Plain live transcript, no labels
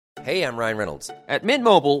Hey, I'm Ryan Reynolds. At Mint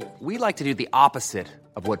Mobile, we like to do the opposite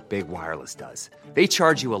of what Big Wireless does. They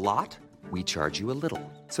charge you a lot, we charge you a little.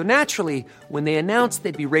 So naturally, when they announced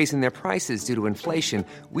they'd be raising their prices due to inflation,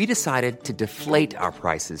 we decided to deflate our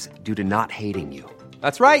prices due to not hating you.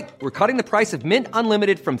 That's right. We're cutting the price of Mint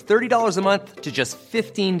Unlimited from $30 a month to just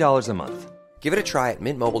 $15 a month. Give it a try at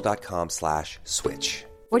mintmobile.com/switch.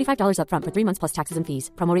 $45 up front for 3 months plus taxes and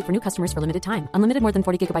fees. Promo rate for new customers for limited time. Unlimited more than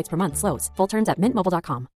 40 gigabytes per month. Slows full terms at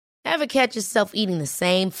mintmobile.com. Ever catch yourself eating the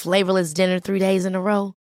same flavorless dinner 3 days in a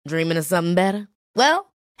row? Dreaming of something better?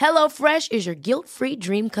 Well, HelloFresh is your guilt-free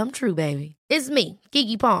dream come true, baby. It's me,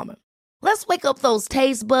 Keke Palmer. Let's wake up those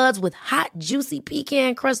taste buds with hot, juicy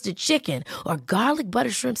pecan-crusted chicken or garlic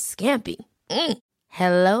butter shrimp scampi.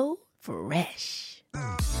 Hello Fresh.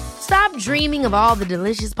 Stop dreaming of all the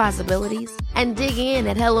delicious possibilities and dig in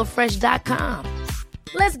at HelloFresh.com.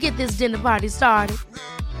 Let's get this dinner party started.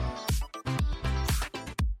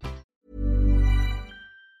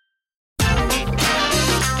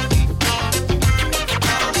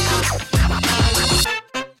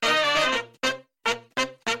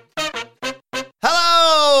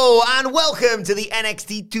 Hello and welcome to the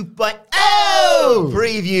NXT 2.0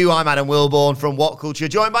 preview. I'm Adam Wilborn from What Culture,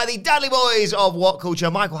 joined by the Dudley Boys of What Culture,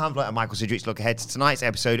 Michael Hamflett and Michael Sidgwick. Look ahead to tonight's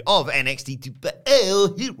episode of NXT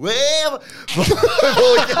 2.0. Before we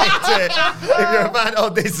get into it, if you're a fan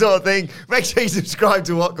of this sort of thing, make sure you subscribe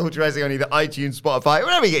to What Culture Wrestling on either iTunes, Spotify,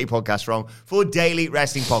 wherever you get your podcasts from, for daily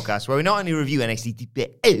wrestling podcasts where we not only review NXT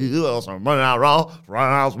 2.0, also Monday Night Raw,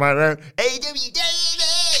 Raw SmackDown,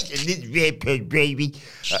 AEW, and this red pig baby.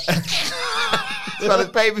 As well as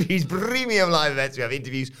pay-per-views, premium live events, we have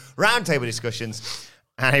interviews, roundtable discussions,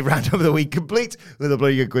 and a roundup of the week, complete with a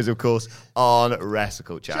bloody good quiz, of course, on Wrestle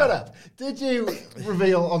Culture. Shut up. Did you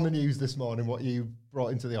reveal on the news this morning what you brought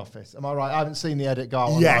into the office? Am I right? I haven't seen the edit go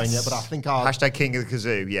online yet, but I think I'll... Hashtag King of the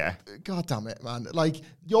Kazoo, yeah. God damn it, man. Like,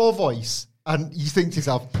 your voice, and you think to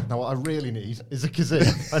yourself, now what I really need is a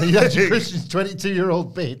kazoo. And he had Christian's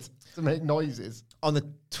 22-year-old bit to make noises. On the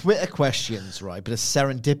Twitter questions, right, but a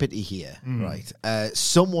serendipity here, right?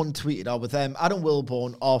 Someone tweeted, with Adam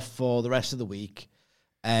Wilborn off for the rest of the week,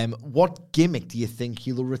 what gimmick do you think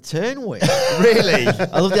he'll return with? Really?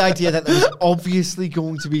 I love the idea that there's obviously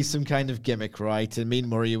going to be some kind of gimmick, right? And me and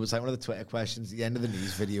Murray, it was like one of the Twitter questions at the end of the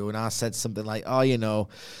news video, and I said something like,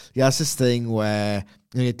 he has this thing where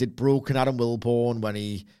he did Broken Adam Wilborn when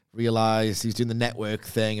he realised he's doing the network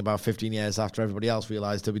thing about 15 years after everybody else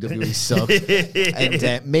realised WWE sucked.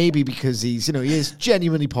 And maybe because he is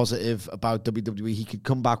genuinely positive about WWE, he could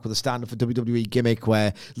come back with a stand-up for WWE gimmick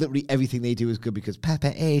where literally everything they do is good because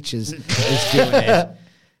Pepper H is doing it.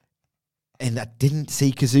 And I didn't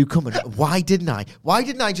see Kazoo coming. Why didn't I? Why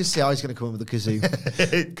didn't I just say, he's going to come in with a Kazoo?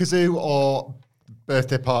 Kazoo or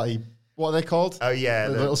birthday party. What are they called? Oh, yeah.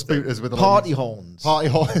 The little spooters with the party horns. Party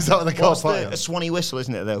horns. Is that what they're called? A Swanee whistle,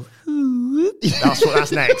 isn't it, though?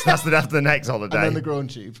 That's next. That's the next holiday. And then the groan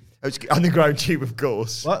tube. And the groan tube, of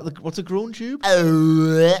course. What's a groan tube?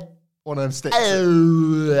 One of them sticks.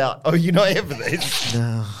 Oh, you're not here for this?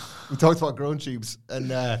 No. We talked about groan tubes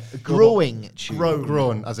and growing tube.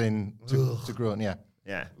 Groan, as in to groan, yeah.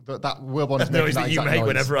 Yeah. But that Wilborn is the noise making that you make noise.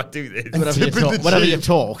 whenever I do this. Whenever you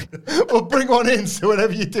talk. Well, bring one in, so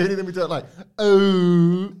whenever you do anything, we do it like,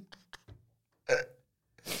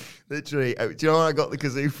 Literally. Do you know where I got the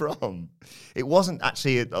kazoo from? It wasn't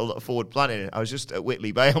actually a lot of forward planning. I was just at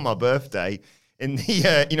Whitley Bay on my birthday in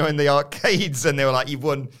the, in the arcades, and they were like, you've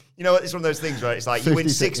won, it's one of those things where it's like, you win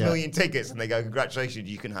 6 million tickets, and they go, congratulations,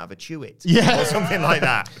 you can have a chew-it. Yeah. Or something like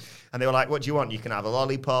that. And they were like, what do you want? You can have a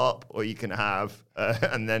lollipop, or you can have,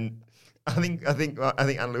 and then I think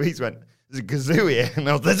Anne Louise went, there's a kazoo here. And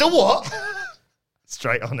I was, there's a what?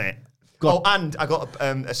 Straight on it. And I got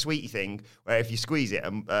a sweetie thing where if you squeeze it,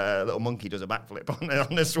 a little monkey does a backflip on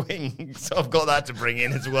the swing. So I've got that to bring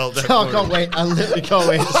in as well. I can't wait. I literally can't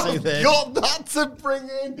wait to see this. Got that to bring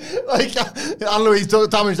in. Like, Anne Louise, don't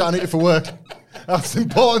damage that. I need it for work. That's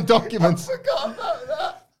important documents. I forgot about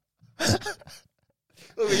that.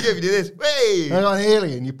 What do you do if you do this? Hey! I got an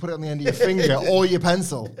alien. You put it on the end of your finger or your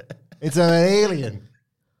pencil. It's an alien.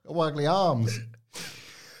 Waggly arms.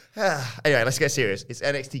 Anyway, let's get serious. It's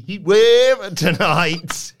NXT Heat Wave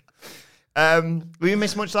tonight. We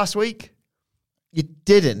missed much last week? You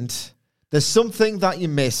didn't. There's something that you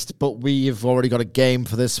missed, but we've already got a game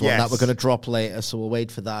for this one that we're going to drop later, so we'll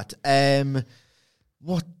wait for that.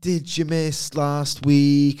 What did you miss last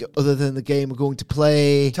week, other than the game we're going to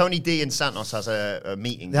play? Tony D and Santos has a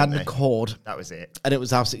meeting. They had an accord. That was it. And it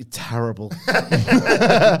was absolutely terrible.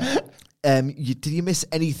 Did you miss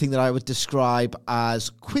anything that I would describe as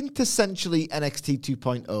quintessentially NXT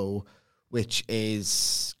 2.0, which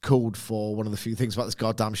is code for one of the few things about this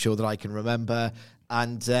goddamn show that I can remember.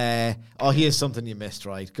 And, here's something you missed,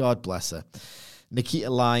 right? God bless her. Nikita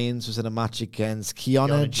Lyons was in a match against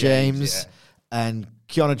Kiana James. And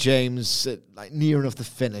Kiana James, near enough the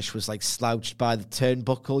finish, was slouched by the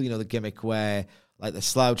turnbuckle. You know, the gimmick where they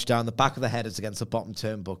slouch down, the back of the head is against the bottom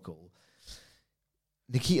turnbuckle.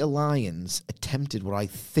 Nikita Lyons attempted what I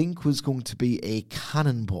think was going to be a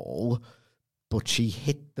cannonball, but she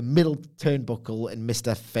hit the middle turnbuckle and missed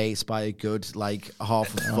her face by a good,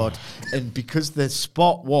 half a foot. And because the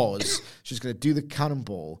spot was, she was going to do the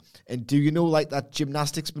cannonball and do, that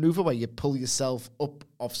gymnastics maneuver where you pull yourself up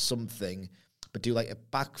off something, but do, a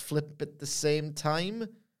backflip at the same time?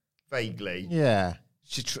 Vaguely. Yeah.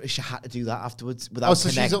 She had to do that afterwards without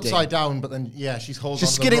connecting. She's upside down, but then, she's holding She's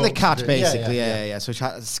on to skinning the rope cat, basically. Yeah. So she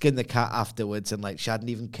had to skin the cat afterwards, and, she hadn't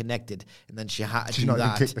even connected, and then she had to do not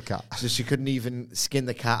that. even kick the cat. So she couldn't even skin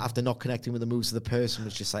the cat after not connecting with the moves of the person. It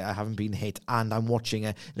was just I haven't been hit, and I'm watching her,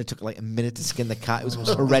 and it took, a minute to skin the cat. It was the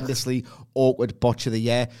most horrendously awkward botch of the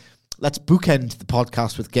year. Let's bookend the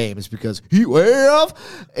podcast with games, because Heatwave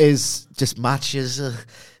is just matches to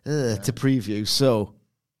preview. So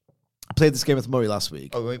I played this game with Murray last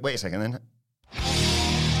week. Oh, wait a second then.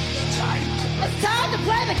 It's time to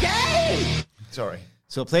play the game! Sorry.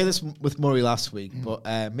 So I played this with Murray last week, but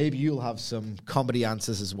maybe you'll have some comedy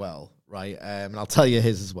answers as well, right? And I'll tell you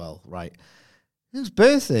his as well, right? Whose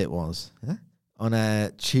birthday it was on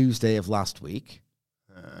a Tuesday of last week.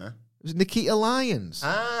 It was Nikita Lyons.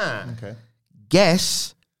 Okay.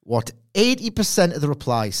 Guess what 80% of the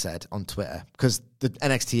replies said on Twitter, because the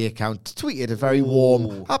NXT account tweeted a very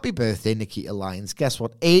warm, happy birthday, Nikita Lyons. Guess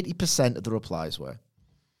what 80% of the replies were?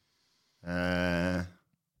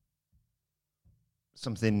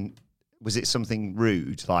 Was it something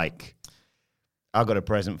rude, like, I got a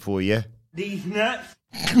present for you? These nuts.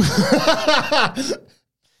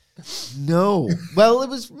 No. Well, it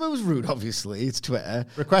was rude, obviously. It's Twitter.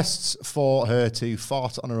 Requests for her to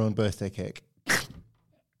fart on her own birthday cake.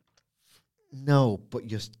 No,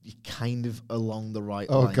 but you're kind of along the right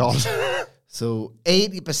Oh, lines. God. So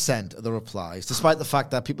 80% of the replies, despite the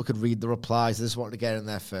fact that people could read the replies, they just wanted to get in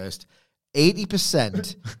there first.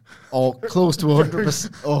 80% or close to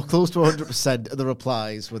 100% of the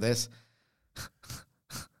replies were this.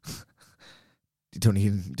 You don't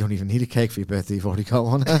even need a cake for your birthday. You've already got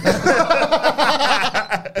one. It's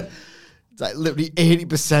literally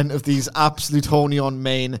 80% of these absolute horny on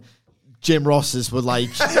main Jim Rosses were like,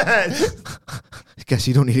 I guess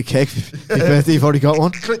you don't need a cake for your birthday. You've already got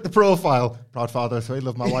one. Click the profile. Proud father of three.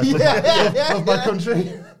 Love my wife. Love my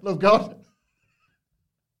country. Love God.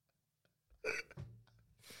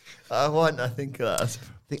 Why didn't I think of that? I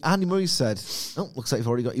think Andy Murray said, "Oh, looks like you've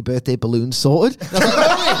already got your birthday balloon sorted."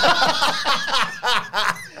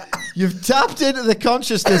 You've tapped into the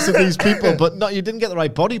consciousness of these people, but you didn't get the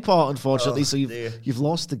right body part, unfortunately. So you've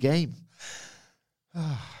lost the game.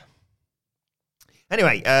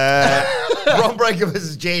 Anyway, Bron Breakker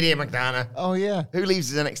versus JD McDonough. Oh, yeah. Who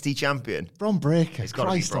leaves as NXT champion? Bron Breakker. It's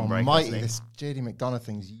gotta be Christ Bron Breakker, almighty, hasn't it? this JD McDonough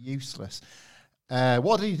thing's useless.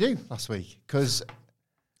 What did he do last week? Because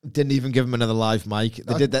Didn't even give him another live mic.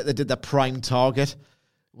 They did that prime target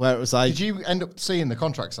where it was like. did you end up seeing the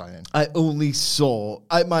contract signing? I only saw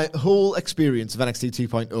my whole experience of NXT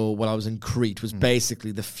 2.0 when I was in Crete was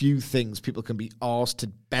basically the few things people can be asked to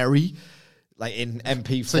bury, like in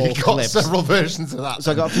MP4 So you got clips. several versions of that.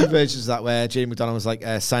 So I got a few versions of that where Jamie McDonough was like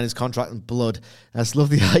sign his contract in blood. And I just love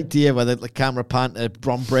the idea where the camera pan to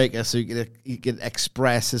Bron Breakker so you can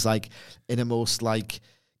express his innermost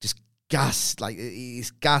just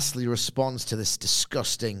his ghastly response to this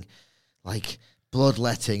disgusting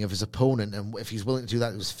bloodletting of his opponent, and if he's willing to do that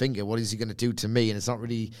with his finger, what is he going to do to me? And it's not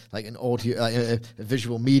really like an audio, a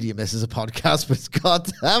visual medium. This is a podcast, but his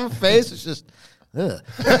goddamn face is just.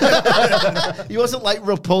 He wasn't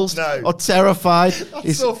repulsed or terrified.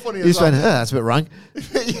 That's so funny. He just went, that's a bit rank.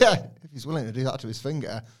 Yeah, if he's willing to do that to his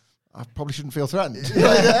finger, I probably shouldn't feel threatened.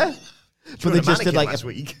 But they just did last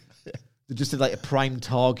week. They just did a prime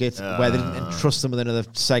target where they didn't entrust them with another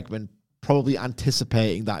segment, probably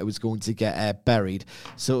anticipating that it was going to get buried.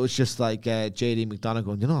 So it was just JD McDonough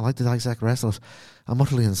going, I like the Isaac wrestlers. I'm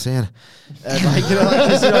utterly insane.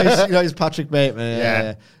 He's Patrick Bateman.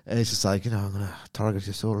 Yeah. And it's just I'm going to target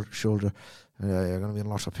your shoulder. You're going to be in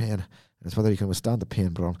lots of pain. And it's whether you can withstand the pain,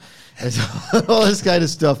 Bron. It's all this kind of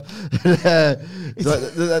stuff.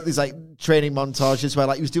 These training montages where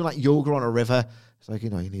he was doing yoga on a river. It's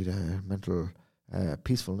you need mental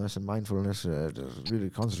peacefulness and mindfulness to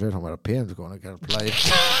really concentrate on where the pain's going to get applied.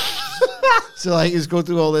 So like he's going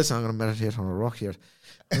through all this. I'm going to meditate on a rock here.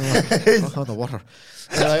 Rock on the water.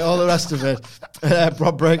 And, like, all the rest of it.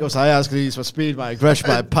 Bron Breakker was like, I was going to use my speed, my aggression,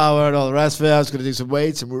 my power, and all the rest of it. I was going to do some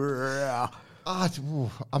weights. And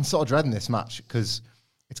I'm sort of dreading this match because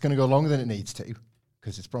it's going to go longer than it needs to.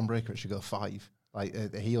 Because it's Bron Breakker, it should go 5. Like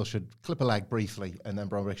the heel should clip a leg briefly, and then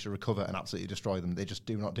Bron Breakker should recover and absolutely destroy them. They just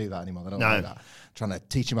do not do that anymore. They don't do that. Trying to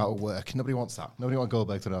teach him how to work. Nobody wants that. Nobody wants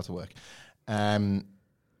Goldberg to know how to work.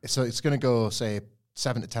 So it's going to go, say,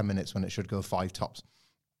 7 to 10 minutes when it should go 5 tops.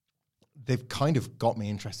 They've kind of got me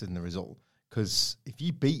interested in the result because if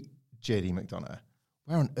you beat JD McDonough,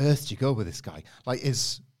 where on earth do you go with this guy? Like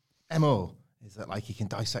his MO is that like he can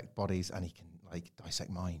dissect bodies and he can like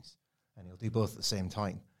dissect minds, and he'll do both at the same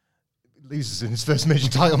time. Loses in his first major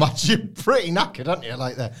title match, you're pretty knackered, aren't you?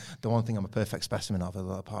 Like the one thing I'm a perfect specimen of,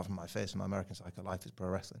 apart from my face and my American Psycho life, is pro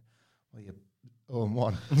wrestling. Well, you're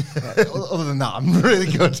 0-1. Other than that, I'm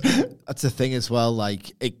really good. That's the thing as well.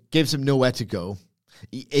 Like it gives him nowhere to go.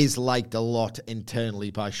 He is liked a lot internally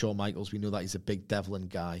by Shawn Michaels. We know that he's a big Devlin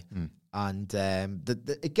guy, and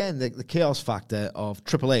the chaos factor of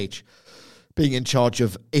Triple H being in charge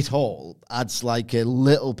of it all adds like a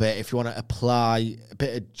little bit, if you want to apply a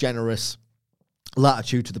bit of generous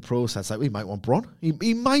latitude to the process. Like we might want Bron.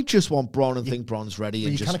 He might just want Bron and think Bron's ready.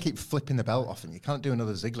 But you kind of keep flipping the belt off him. You can't do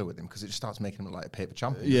another Ziggler with him because it just starts making him look like a paper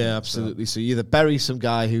champion. Yeah, absolutely. So you either bury some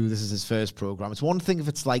guy who this is his first program. It's one thing if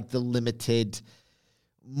it's like the limited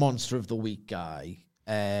monster of the week guy.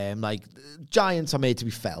 Like giants are made to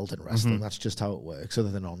be felled in wrestling. That's just how it works,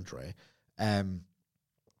 other than Andre.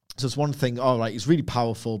 So it's one thing, all right, he's really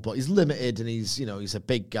powerful, but he's limited and he's a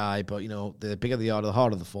big guy, but, the bigger they are, the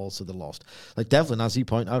harder the fall, so they're lost. Like Devlin, as you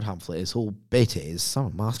point out, Hamflet, his whole bit is, I'm a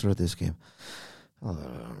master at this game. I've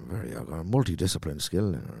got a multidiscipline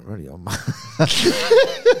skill and very well,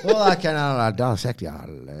 I can dissect you. All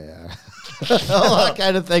that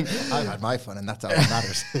kind of thing. I've had my fun and that's how it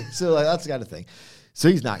matters. So like, that's the kind of thing. So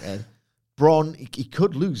he's knackered. Bron, he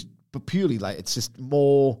could lose, but purely like it's just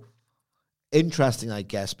more interesting, I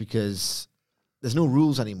guess, because there's no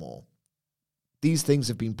rules anymore. These things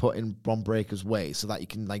have been put in Bron Breakker's way so that you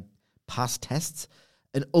can like pass tests,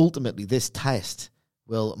 and ultimately this test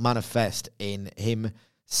will manifest in him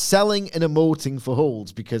selling and emoting for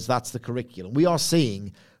holds, because that's the curriculum. We are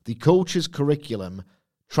seeing the coach's curriculum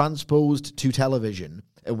transposed to television,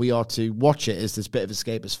 and we are to watch it as this bit of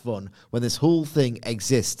escapist fun when this whole thing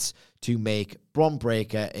exists to make Bron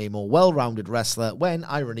Breakker a more well-rounded wrestler, when,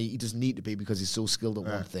 irony, he doesn't need to be because he's so skilled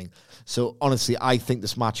at one thing. So, honestly, I think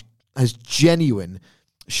this match has genuine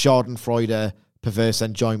Schadenfreude, perverse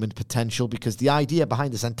enjoyment potential, because the idea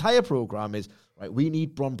behind this entire program is, right, we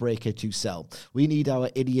need Bron Breakker to sell. We need our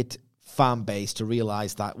idiot fan base to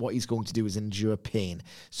realize that what he's going to do is endure pain.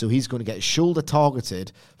 So he's going to get his shoulder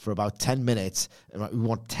targeted for about 10 minutes. And we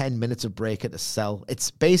want 10 minutes of Breakker to sell. It's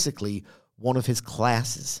basically one of his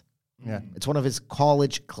classes. Yeah. It's one of his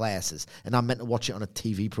college classes. And I'm meant to watch it on a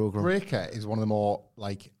TV program. Breakker is one of the more,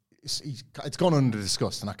 like, it's gone under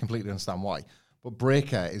discussed, and I completely understand why. But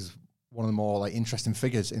Breakker is one of the more, like, interesting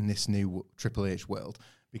figures in this new Triple H world,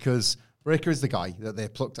 because Breakker is the guy that they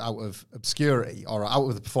plucked out of obscurity, or out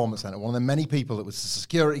of the Performance Center. One of the many people that was the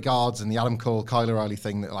security guards and the Adam Cole, Kyle O'Reilly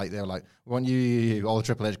thing that, like, they were like, we want you, all the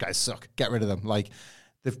Triple H guys suck, get rid of them. Like,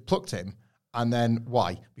 they've plucked him. And then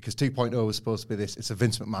why? Because 2.0 was supposed to be this. It's a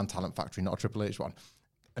Vince McMahon talent factory, not a Triple H one.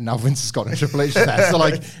 And now Vince has gone and Triple H is there. So,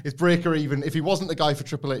 like, is Breakker even, if he wasn't the guy for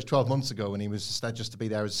Triple H 12 months ago and he was just to be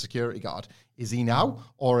there as a security guard, is he now?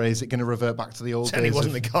 Or is it going to revert back to the old days? He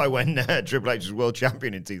wasn't the guy when Triple H was world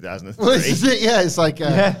champion in 2003. Well, this is it, yeah. It's like,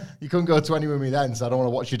 you couldn't go to anywhere with me then, so I don't want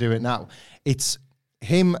to watch you do it now. It's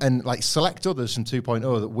him and, like, select others from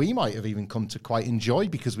 2.0 that we might have even come to quite enjoy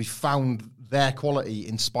because we found their quality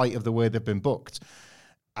in spite of the way they've been booked.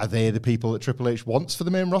 Are they the people that Triple H wants for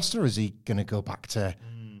the main roster? Is he going to go back to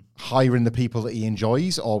hiring the people that he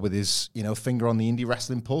enjoys, or with his, finger on the indie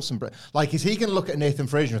wrestling pulse? And like, is he going to look at Nathan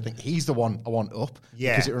Frazier and think he's the one I want up?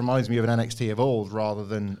 Yeah. Because it reminds me of an NXT of old rather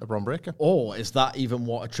than a Bron Breakker. Or is that even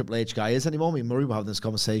what a Triple H guy is anymore? Me and Murray were having this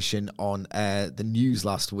conversation on the news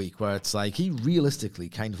last week, where it's like he realistically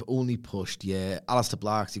kind of only pushed your Aleister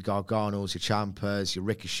Blacks, your Garganos, your Ciampas, your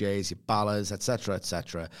Ricochets, your Ballas,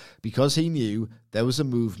 etc., because he knew there was a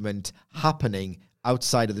movement happening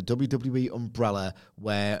outside of the WWE umbrella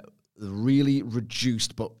where the really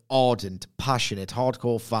reduced but ardent, passionate,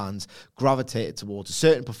 hardcore fans gravitated towards a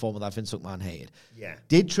certain performer that Vince McMahon hated. Yeah.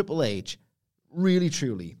 Did Triple H really,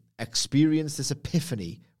 truly experience this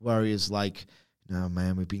epiphany where he is like, no,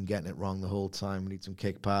 man, we've been getting it wrong the whole time. We need some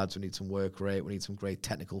kick pads. We need some work rate. We need some great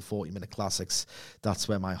technical 40-minute classics. That's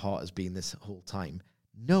where my heart has been this whole time.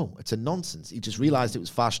 No, it's a nonsense. He just realized it was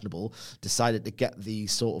fashionable, decided to get the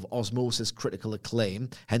sort of osmosis critical acclaim,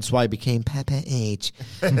 hence why he became Pepper H.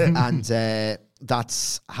 And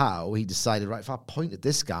that's how he decided, right, if I point at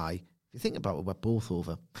this guy, if you think about it, we're both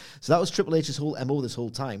over. So that was Triple H's whole MO this whole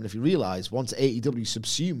time. And if you realize, once AEW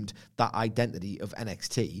subsumed that identity of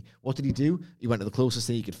NXT, what did he do? He went to the closest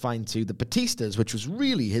thing he could find to the Batistas, which was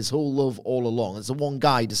really his whole love all along. It's the one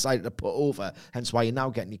guy he decided to put over, hence why you're now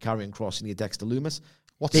getting your Karrion Kross and your Dexter Loomis.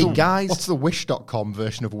 What's the Wish.com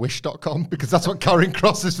version of Wish.com? Because that's what Karrion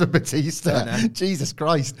Kross is for Batista. Jesus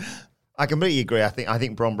Christ. I completely agree. I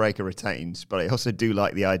think Bron Breakker retains, but I also do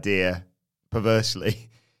like the idea, perversely,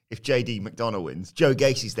 if JD McDonough wins, Joe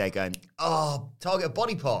Gacy's there going, target a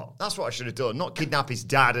body part. That's what I should have done. Not kidnap his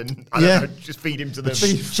dad and I don't know, just feed him to the...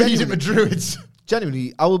 Feed him to druids.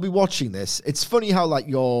 Genuinely, I will be watching this. It's funny how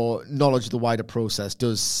your knowledge of the wider process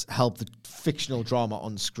does help the fictional drama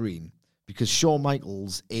on screen, because Shawn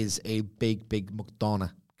Michaels is a big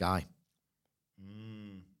McDonough guy.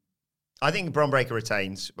 I think Bron Breakker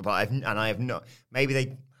retains, but I have not. Maybe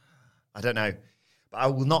they... I don't know. But I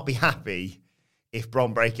will not be happy if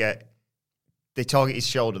Bron Breakker, they target his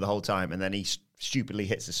shoulder the whole time and then he stupidly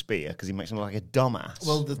hits a spear because he makes him look like a dumbass.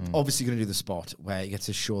 Well, obviously going to do the spot where he gets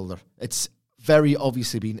his shoulder. It's very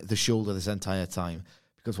obviously been the shoulder this entire time,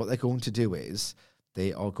 because what they're going to do is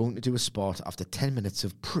they are going to do a spot after 10 minutes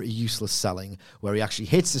of pretty useless selling where he actually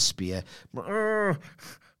hits the spear.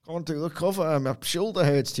 Can't do the cover. My shoulder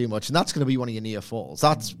hurts too much. And that's going to be one of your near falls.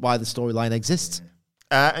 That's why the storyline exists.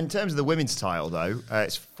 In terms of the women's title, though,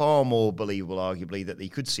 it's far more believable, arguably, that they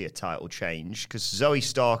could see a title change, because Zoe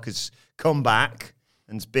Stark has come back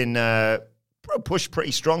and's been pushed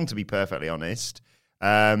pretty strong, to be perfectly honest.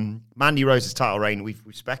 Mandy Rose's title reign, we've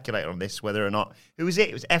speculated on this, whether or not... Who was it?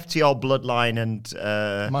 It was FTR, Bloodline,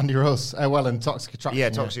 and... Mandy Rose. And Toxic Attraction. Yeah,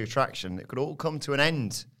 Toxic Attraction. It could all come to an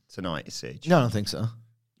end tonight, Sige. No, I don't think so.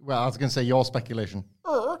 Well, I was going to say your speculation.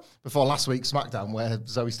 Before last week's SmackDown, where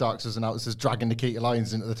Zoe Starks was announced as dragging Nikita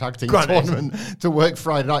Lyons into the tag team tournament to work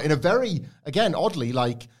Friday night in a very, again, oddly,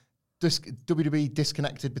 WWE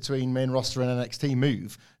disconnected between main roster and NXT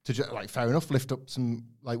move to fair enough, lift up some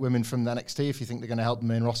women from the NXT if you think they're going to help the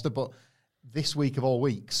main roster. But this week of all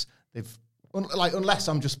weeks, they've unless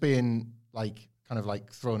I'm just being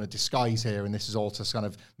throwing a disguise here, and this is all to kind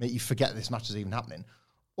of make you forget this match is even happening.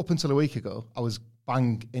 Up until a week ago, I was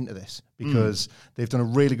bang into this because they've done a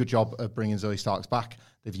really good job of bringing Zoe Starks back.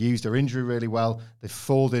 They've used her injury really well. They've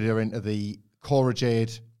folded her into the Cora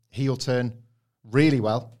Jade heel turn really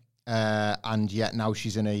well. And yet now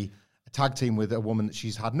she's in a tag team with a woman that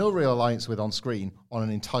she's had no real alliance with on screen on an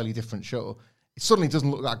entirely different show. It suddenly doesn't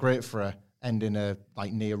look that great for her ending a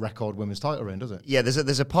near record women's title reign, does it? Yeah,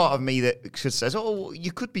 there's a part of me that says,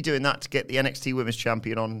 you could be doing that to get the NXT Women's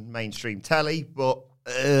Champion on mainstream telly, but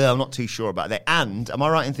I'm not too sure about that. And am I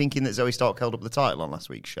right in thinking that Zoe Stark held up the title on last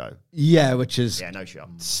week's show? Yeah, which is no shot.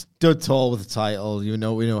 Stood tall with the title. We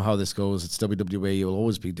know how this goes. It's WWE. It will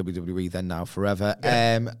always be WWE then, now, forever.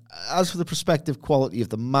 Yeah. As for the prospective quality of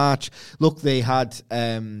the match, look, they had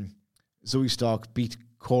Zoe Stark beat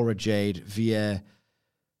Cora Jade via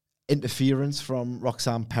interference from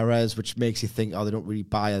Roxanne Perez, which makes you think, they don't really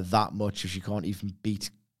buy her that much if she can't even beat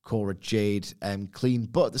Cora Jade clean.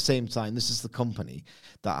 But at the same time, this is the company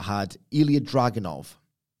that had Ilya Dragunov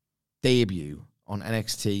debut on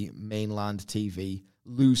NXT mainland TV,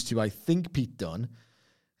 lose to, I think, Pete Dunne, and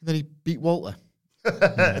then he beat Walter.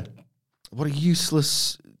 What a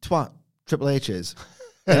useless twat Triple H is.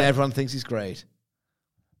 And everyone thinks he's great.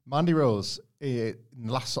 Mandy Rose, in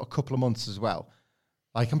the last sort of couple of months as well,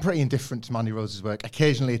 I'm pretty indifferent to Mandy Rose's work.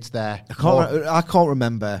 Occasionally it's there. I can't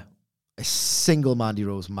remember a single Mandy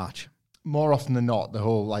Rose match. More often than not, the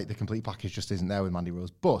whole the complete package just isn't there with Mandy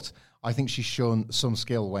Rose. But I think she's shown some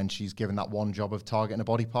skill when she's given that one job of targeting a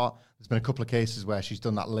body part. There's been a couple of cases where she's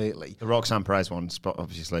done that lately. The Roxanne Perez one,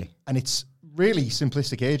 obviously. And it's really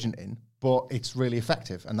simplistic agenting, but it's really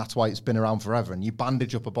effective. And that's why it's been around forever. And you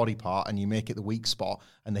bandage up a body part and you make it the weak spot,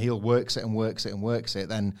 and the heel works it and works it and works it,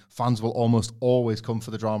 then fans will almost always come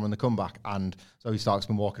for the drama and the comeback. And Zoe Stark's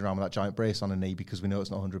been walking around with that giant brace on her knee because we know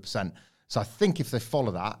it's not 100%. So I think if they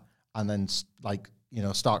follow that, and then,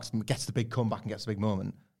 Starks gets the big comeback and gets the big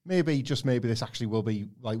moment, maybe this actually will be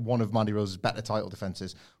one of Mandy Rose's better title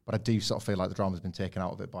defenses. But I do sort of feel like the drama's been taken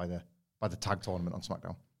out of it by the tag tournament on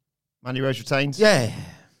SmackDown. Mandy Rose retains? Yeah.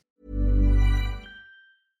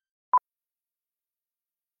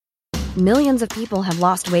 Millions of people have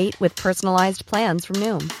lost weight with personalized plans from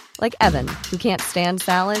Noom. Like Evan, who can't stand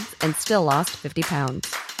salads and still lost 50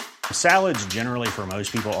 pounds. Salads generally for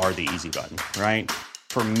most people are the easy button, right?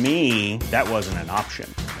 For me, that wasn't an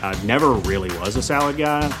option. I never really was a salad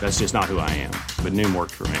guy. That's just not who I am. But Noom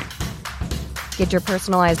worked for me. Get your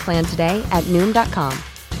personalized plan today at Noom.com.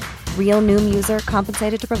 Real Noom user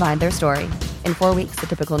compensated to provide their story. In 4 weeks, the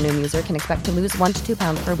typical Noom user can expect to lose 1 to 2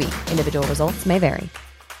 pounds per week. Individual results may vary.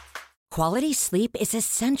 Quality sleep is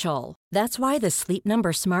essential. That's why the Sleep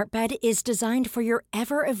Number Smart Bed is designed for your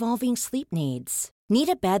ever-evolving sleep needs. Need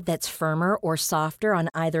a bed that's firmer or softer on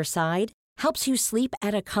either side? Helps you sleep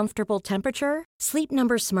at a comfortable temperature? Sleep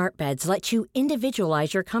Number Smart Beds let you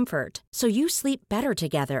individualize your comfort, so you sleep better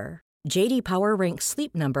together. J.D. Power ranks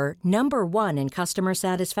Sleep Number number 1 in customer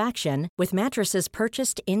satisfaction with mattresses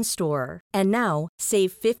purchased in-store. And now,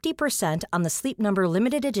 save 50% on the Sleep Number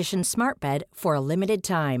Limited Edition Smart Bed for a limited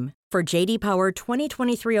time. For J.D. Power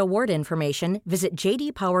 2023 award information, visit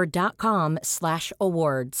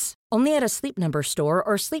jdpower.com/awards. Only at a Sleep Number store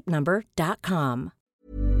or sleepnumber.com.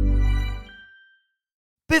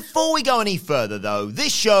 Before we go any further, though,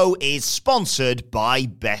 this show is sponsored by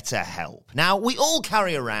BetterHelp. Now, we all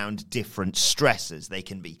carry around different stressors. They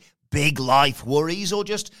can be big life worries or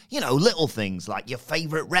just, little things like your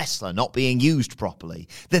favorite wrestler not being used properly.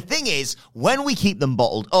 The thing is, when we keep them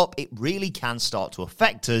bottled up, it really can start to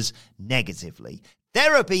affect us negatively.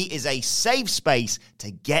 Therapy is a safe space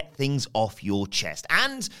to get things off your chest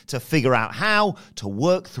and to figure out how to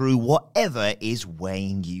work through whatever is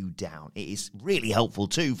weighing you down. It is really helpful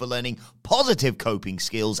too for learning positive coping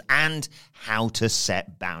skills and how to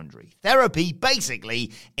set boundaries. Therapy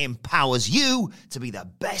basically empowers you to be the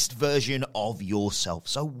best version of yourself.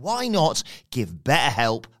 So why not give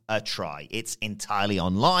BetterHelp a try? It's entirely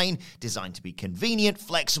online, designed to be convenient,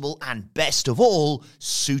 flexible, and best of all,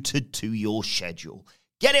 suited to your schedule.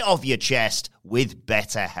 Get it off your chest with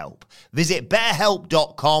BetterHelp. Visit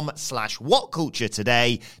betterhelp.com/whatculture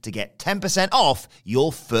today to get 10% off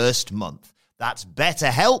your first month. That's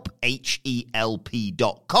BetterHelp,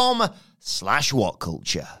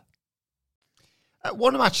 HELP.com/whatculture.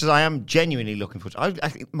 One of the matches I am genuinely looking forward to, I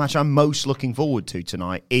think the match I'm most looking forward to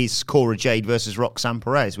tonight is Cora Jade versus Roxanne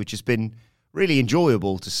Perez, which has been really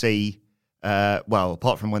enjoyable to see.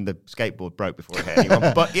 Apart from when the skateboard broke before it hit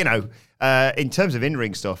anyone. But, in terms of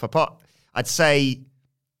in-ring stuff, I'd say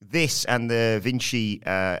this and the Vinci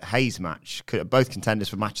Hayes match are both contenders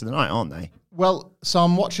for match of the night, aren't they? Well, so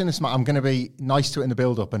I'm watching this match. I'm going to be nice to it in the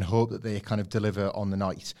build-up and hope that they kind of deliver on the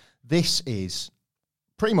night. This is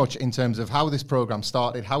pretty much in terms of how this program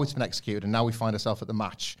started, how it's been executed, and now we find ourselves at the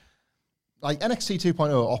match. Like NXT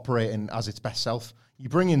 2.0 operating as its best self. You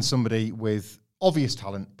bring in somebody with obvious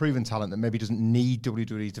talent, proven talent that maybe doesn't need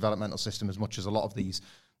WWE's developmental system as much as a lot of these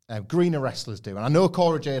greener wrestlers do. And I know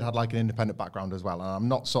Cora Jade had like an independent background as well, and I'm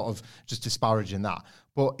not sort of just disparaging that,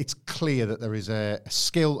 but it's clear that there is a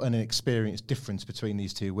skill and an experience difference between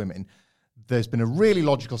these two women. There's been a really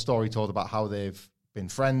logical story told about how they've been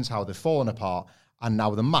friends, how they've fallen apart, and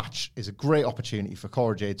now the match is a great opportunity for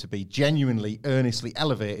Cora Jade to be genuinely, earnestly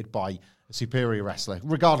elevated by a superior wrestler,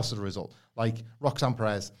 regardless of the result. Like Roxanne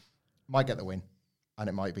Perez might get the win, and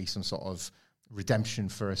it might be some sort of redemption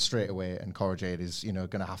for her straight away, and Cora Jade is, going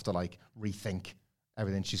to have to rethink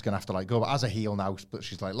everything. She's going to have to go as a heel now, but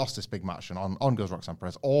she's lost this big match, and on goes Roxanne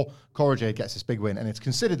Perez. Or Cora Jade gets this big win, and it's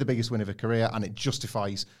considered the biggest win of her career, and it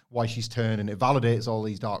justifies why she's turned, and it validates all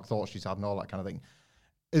these dark thoughts she's had and all that kind of thing.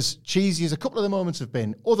 As cheesy as a couple of the moments have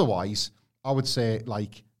been, otherwise, I would say,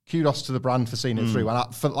 kudos to the brand for seeing it through.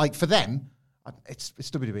 And for them, it's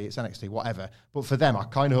WWE, it's NXT, whatever. But for them, I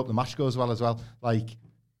kind of hope the match goes well as well.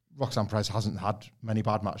 Roxanne Perez hasn't had many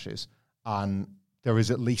bad matches, and there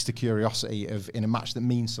is at least a curiosity of, in a match that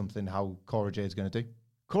means something, how Cora Jade's going to do.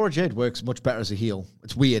 Cora Jade works much better as a heel.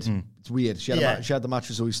 It's weird. It's weird. She had the match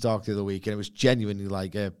with Zoe Stark the other week, and it was genuinely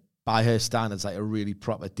by her standards, a really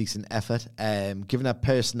proper, decent effort. Given her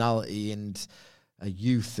personality and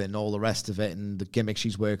youth and all the rest of it, and the gimmick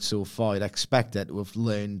she's worked so far, I'd expect her to have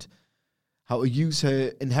learned how to use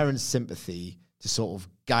her inherent sympathy to sort of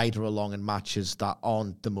guide her along in matches that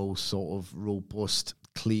aren't the most sort of robust,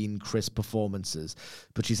 clean, crisp performances.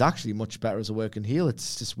 But she's actually much better as a working heel.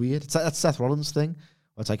 It's just weird. It's that's Seth Rollins' thing,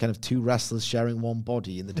 where it's kind of two wrestlers sharing one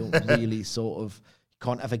body, and they don't really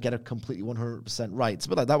can't ever get it completely 100% right. It's a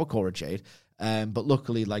bit like that with Cora Jade. But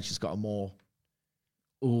luckily, she's got a more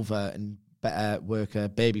over and better worker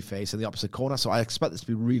babyface in the opposite corner. So I expect this to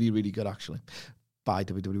be really, really good, actually, by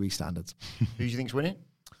WWE standards. Who do you think's winning?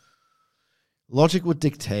 Logic would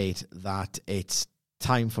dictate that it's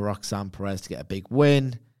time for Roxanne Perez to get a big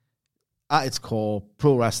win. At its core,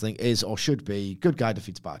 pro wrestling is or should be good guy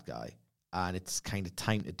defeats bad guy. And it's kind of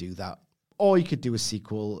time to do that. Or you could do a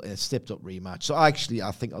sequel, a stepped-up rematch. So actually,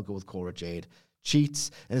 I think I'll go with Cora Jade. Cheats,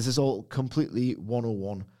 and this is all completely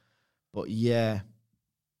 101. But yeah,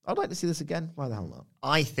 I'd like to see this again. Why the hell not?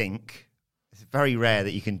 I think it's very rare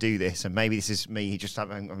that you can do this, and maybe this is me just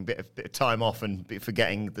having a bit of time off and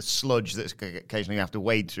forgetting the sludge that's occasionally you have to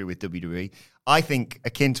wade through with WWE. I think,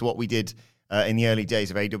 akin to what we did in the early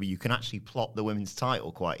days of AEW, you can actually plot the women's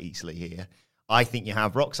title quite easily here. I think you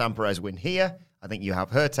have Roxanne Perez win here. I think you have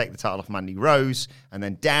her take the title off Mandy Rose, and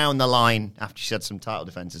then down the line, after she had some title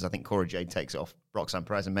defenses, I think Cora Jade takes it off Roxanne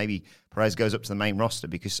Perez, and maybe Perez goes up to the main roster,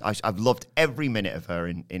 because I've loved every minute of her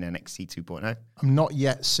in NXT 2.0. I'm not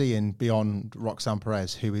yet seeing beyond Roxanne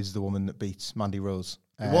Perez, who is the woman that beats Mandy Rose.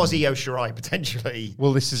 It was Io Shirai, potentially.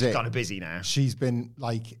 Well, this is it. Kind of busy now. She's been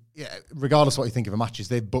regardless of what you think of her matches,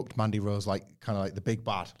 they've booked Mandy Rose like the big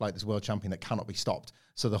bad, like this world champion that cannot be stopped.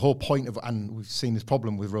 So the whole point of, and we've seen this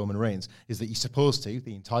problem with Roman Reigns, is that you're supposed to,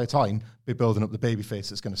 the entire time, be building up the babyface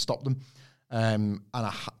that's going to stop them. And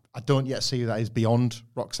I don't yet see that is beyond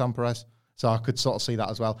Roxanne Perez. So I could sort of see that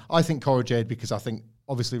as well. I think Cora Jade, because I think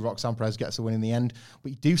obviously Roxanne Perez gets the win in the end.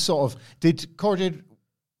 But you do did Cora Jade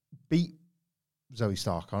beat Zoe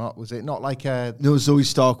Stark or not? Was it not like No, Zoe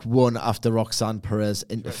Stark won after Roxanne Perez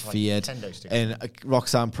interfered. And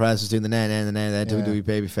Roxanne Perez was doing the WWE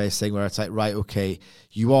babyface thing where it's like, right, okay,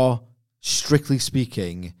 you are, strictly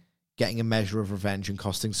speaking, getting a measure of revenge and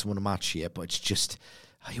costing someone a match here, but it's just,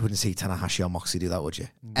 you wouldn't see Tanahashi or Moxley do that, would you?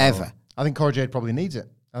 No. Ever. I think Cora Jade probably needs it.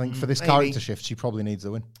 I think for this character shift, she probably needs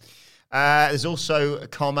the win. There's also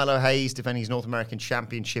Carmelo Hayes defending his North American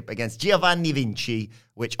Championship against Giovanni Vinci,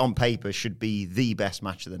 which on paper should be the best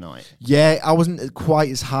match of the night. Yeah, I wasn't quite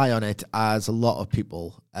as high on it as a lot of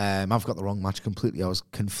people. I've got the wrong match completely. I was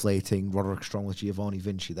conflating Roderick Strong with Giovanni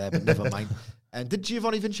Vinci there, but never mind. And did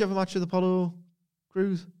Giovanni Vinci have a match with Apollo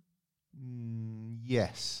Crews?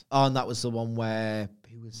 Yes. Oh, and that was the one where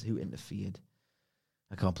who interfered?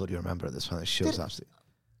 I can't bloody remember at this point. This show's absolutely...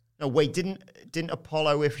 No, wait, didn't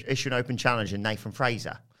Apollo issue an open challenge and Nathan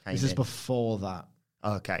Fraser came This is before that.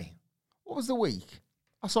 Okay. What was the week?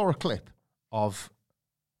 I saw a clip of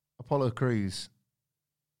Apollo Crews.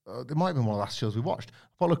 It might have been one of the last shows we watched.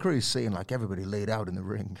 Apollo Crews seeing like everybody laid out in the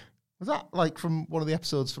ring. Was that like from one of the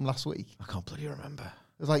episodes from last week? I can't bloody remember.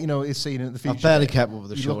 It was like, he's seen in the future. I barely kept up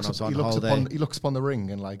with the show when I was on holiday. He looks upon the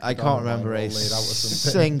ring and like... I can't remember a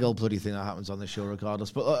single bloody thing that happens on the show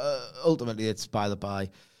regardless. But ultimately, it's by the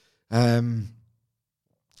by.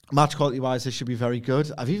 Match quality-wise, this should be very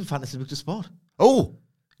good. I've even fantasy booked a spot. Oh!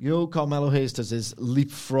 Carmelo Hayes does his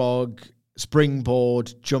leapfrog,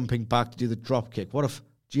 springboard, jumping back to do the drop kick. What if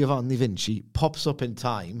Giovanni Vinci pops up in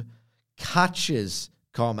time, catches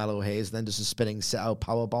Carmelo Hayes, then does a spinning sit-out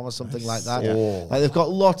powerbomb or something like that? Oh. Like, they've got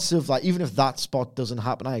lots of, like, even if that spot doesn't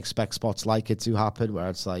happen, I expect spots like it to happen, where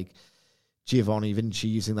it's like Giovanni Vinci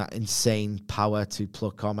using that insane power to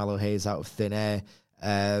pluck Carmelo Hayes out of thin air.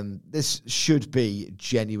 This should be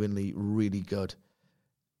genuinely really good.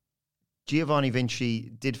 Giovanni Vinci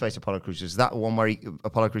did face Apollo Crews. Is that one where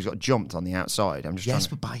Apollo Crews got jumped on the outside? I'm just yes,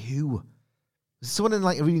 but by who? Was it someone in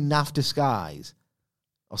like a really naff disguise,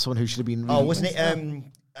 or someone who should have been? Really wasn't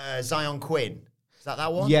it Zion Quinn? Is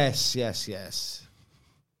that one? Yes.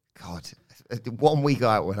 God, 1 week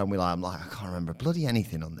out when I'm like, I can't remember bloody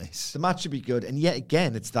anything on this. The match should be good, and yet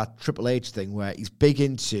again, it's that Triple H thing where he's big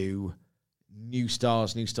into new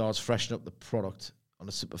stars, freshen up the product on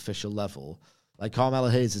a superficial level. Like Carmelo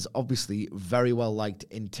Hayes is obviously very well liked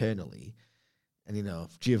internally. And,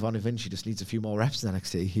 Giovanni Vinci just needs a few more reps in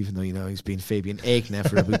NXT, even though, he's been Fabian Aichner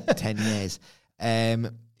for about 10 years.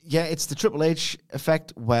 It's the Triple H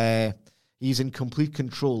effect where he's in complete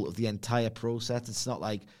control of the entire process. It's not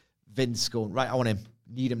like Vince going, right, I want him.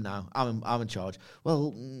 Need him now. I'm in charge.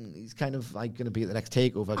 Well, he's kind of like going to be at the next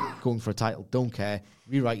takeover, going for a title. Don't care.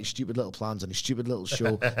 Rewrite your stupid little plans on your stupid little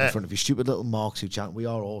show in front of your stupid little marks who chant, "We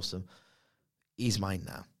are awesome." He's mine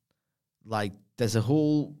now. Like, there's a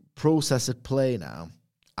whole process at play now,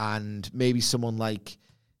 and maybe someone like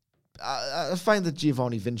I find the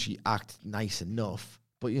Giovanni Vinci act nice enough,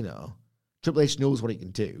 but Triple H knows what he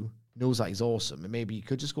can do. Knows that he's awesome, and maybe he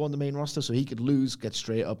could just go on the main roster so he could lose, get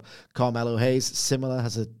straight up. Carmelo Hayes, similar,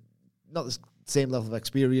 has not the same level of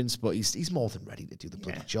experience, but he's more than ready to do the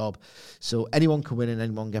bloody job. So anyone can win and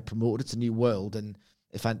anyone get promoted. It's a new world, and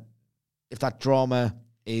if that drama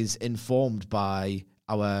is informed by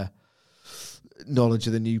our knowledge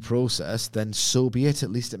of the new process, then so be it.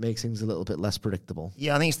 At least it makes things a little bit less predictable.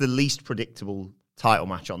 Yeah, I think it's the least predictable title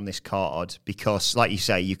match on this card because, like you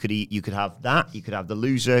say, you could have that, you could have the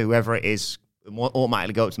loser, whoever it is,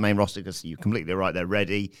 automatically go up to the main roster because you're completely right, they're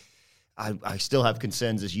ready. I still have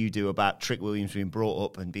concerns as you do about Trick Williams being brought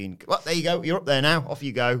up and being, well, there you go, you're up there now, off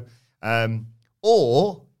you go.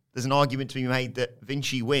 Or there's an argument to be made that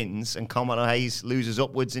Vinci wins and Carmelo Hayes loses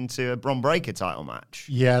upwards into a Bron Breakker title match.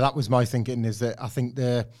 Yeah, that was my thinking, is that I think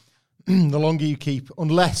the longer you keep,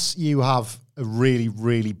 unless you have a really,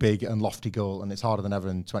 really big and lofty goal, and it's harder than ever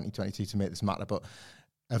in 2022 to make this matter, but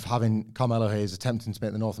of having Carmelo Hayes attempting to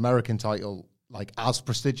make the North American title like as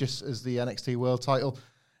prestigious as the NXT World title,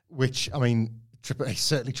 which, I mean, Triple H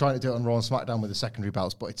certainly trying to do it on Raw and SmackDown with the secondary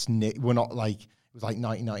belts, but we're not like, it was like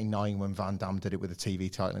 1999 when Van Damme did it with a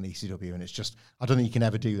TV title in ECW, and it's just, I don't think you can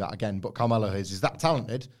ever do that again. But Carmelo Hayes is that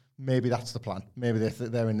talented. Maybe that's the plan. Maybe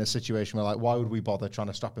they're in a situation where, like, why would we bother trying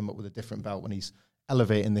to strap him up with a different belt when he's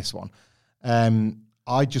elevating this one?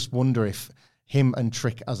 I just wonder if him and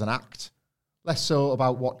Trick as an act, less so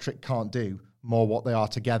about what Trick can't do, more what they are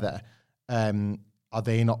together, are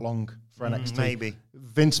they not long for NXT? Maybe.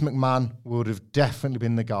 Vince McMahon would have definitely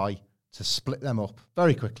been the guy to split them up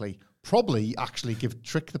very quickly. Probably actually give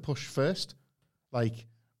Trick the push first, like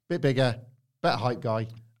bit bigger, better hype guy,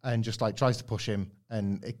 and just like tries to push him,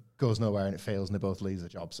 and it goes nowhere and it fails, and they both lose their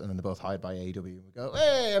jobs, and then they're both hired by AEW, and we go,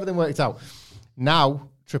 hey, everything worked out. Now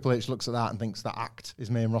Triple H looks at that and thinks that act is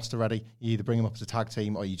main roster ready. You either bring them up as a tag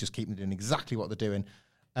team or you just keep them doing exactly what they're doing.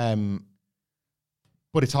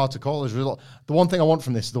 But it's hard to call as a result. The one thing I want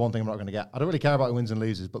from this is the one thing I'm not going to get. I don't really care about who wins and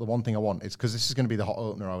loses, but the one thing I want is, because this is going to be the hot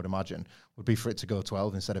opener, I would imagine, would be for it to go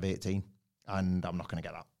 12 instead of 18. And I'm not going to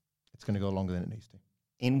get that. It's going to go longer than it needs to.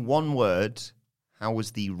 In one word, how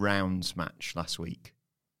was the rounds match last week?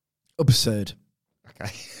 Absurd.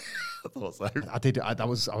 Okay. I thought so. I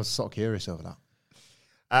was sort of curious over that.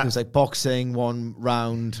 It was like boxing one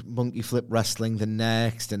round, monkey flip wrestling the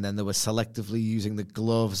next, and then they were selectively using the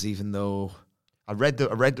gloves, even though... I read the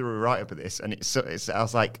write-up of this, and I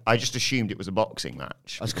was like, I just assumed it was a boxing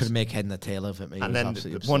match. I just couldn't make head and the tail of it. Mate. And then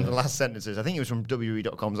one of the last sentences, I think it was from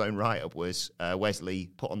WWE.com's own write-up, was Wesley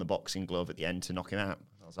put on the boxing glove at the end to knock him out.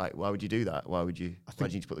 I was like, why would you do that? Why would you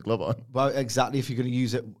need to put the glove on? Well, exactly, if you're going to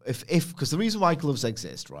use it, because the reason why gloves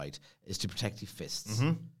exist, right, is to protect your fists,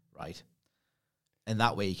 right? And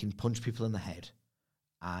that way you can punch people in the head.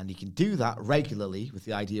 And you can do that regularly with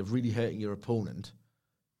the idea of really hurting your opponent,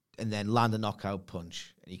 and then land a knockout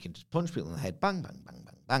punch. And you can just punch people in the head, bang, bang, bang,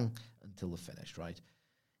 bang, bang, until they're finished, right?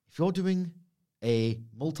 If you're doing a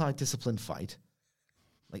multi-discipline fight,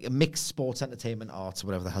 like a mixed sports entertainment arts, or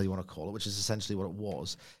whatever the hell you want to call it, which is essentially what it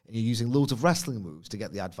was, and you're using loads of wrestling moves to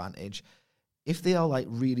get the advantage, if they are like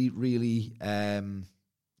really, really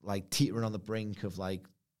like teetering on the brink of like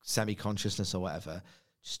semi-consciousness or whatever,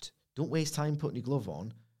 just don't waste time putting your glove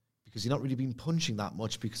on, because you're not really been punching that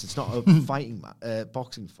much, because it's not a fighting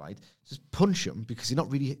boxing fight. Just punch them, because you're not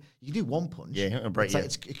really... You can do one punch. Yeah, you're not gonna break,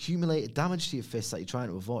 it's accumulated damage to your fist that you're trying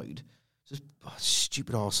to avoid. Just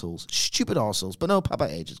stupid arseholes. But no, Papa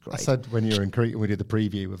Age is great. I said when you were in Crete and we did the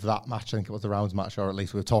preview of that match, I think it was the rounds match, or at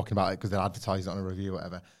least we were talking about it because they advertised it on a review or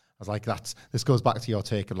whatever. I was like, this goes back to your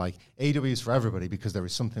take of like, AEW is for everybody because there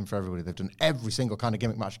is something for everybody. They've done every single kind of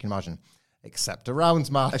gimmick match you can imagine. Except a rounds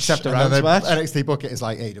match. NXT bucket is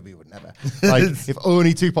like, AEW would never. Like, if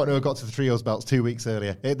only 2.0 got to the trios belts 2 weeks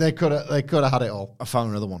earlier, they could have had it all. I found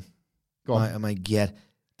another one. Go on. I might get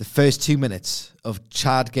the first 2 minutes of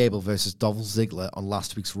Chad Gable versus Dolph Ziggler on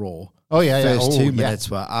last week's Raw. Oh, yeah, First 2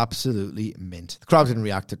 minutes were absolutely mint. The crowd didn't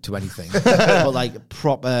react to anything. But like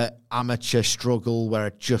proper amateur struggle where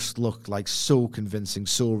it just looked like so convincing,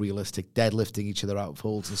 so realistic, deadlifting each other out of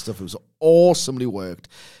holds and stuff. It was awesomely worked.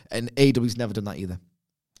 And AEW's never done that either.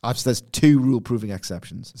 There's 2 rule-proving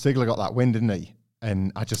exceptions. Ziggler got that win, didn't he?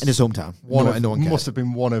 And I just... In his hometown. No one must have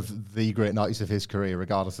been one of the great nights of his career,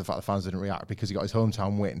 regardless of the fact the fans didn't react, because he got his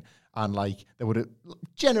hometown win. And like, there would have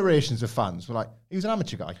generations of fans were like, he was an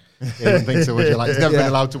amateur guy. You didn't think so, would you? Like, he's never been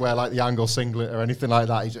allowed to wear like the angle singlet or anything like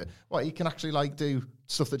that. He can actually like do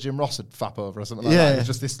stuff that Jim Ross would fap over or something like that. It's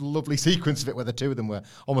just this lovely sequence of it where the two of them were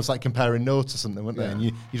almost like comparing notes or something, weren't they? And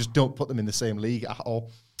you just don't put them in the same league at all.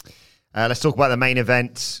 Let's talk about the main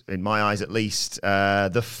event, in my eyes at least.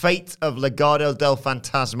 The fate of Legado del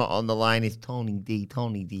Fantasma on the line is Tony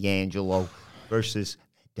D'Angelo versus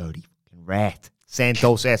Dirty Rat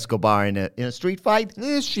Santos Escobar in a street fight.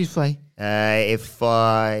 Street fight. If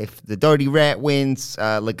the Dirty Rat wins,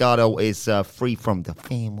 Legado is free from the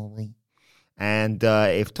family. And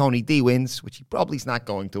if Tony D wins, which he probably is not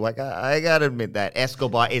going to, I got to admit that,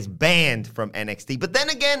 Escobar is banned from NXT. But then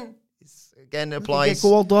again... applies.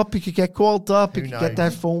 He could get called up. He could get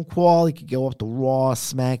that phone call. He could go up to Raw,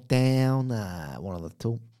 SmackDown. One of the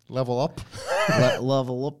two. Level up.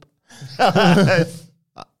 Level up.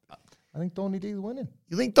 I think Tony D's winning.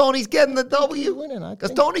 You think Tony's getting the W? Winning,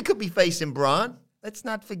 because Tony could be facing Braun. Let's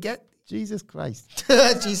not forget. Jesus Christ.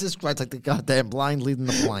 Jesus Christ, like the goddamn blind leading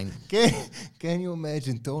the blind. Can you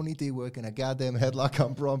imagine Tony D working a goddamn headlock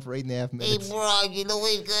on Braun for 8.5 minutes? Hey, bro, you know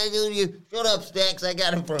what he's going to do? You shut up, Stacks. I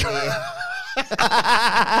got him from here.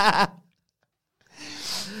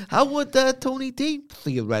 How would Tony D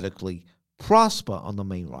theoretically prosper on the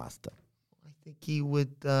main roster? I think he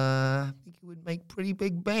would make pretty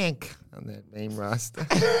big bank on that main roster.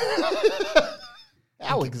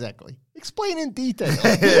 How exactly? Explain in detail.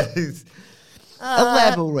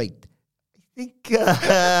 Elaborate. I think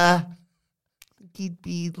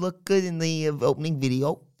he'd look good in the opening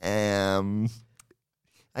video. I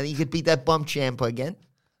think he could beat that bump Ciampa again.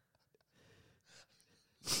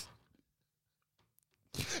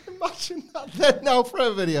 Imagine that then now for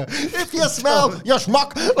a video. If you smell your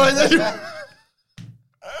schmuck.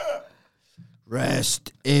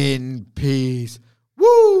 Rest in peace.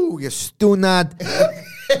 Woo, you stunad.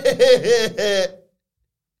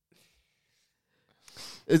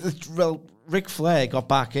 Ric Flair got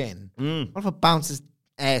back in. What if it bounces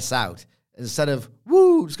ass out? Instead of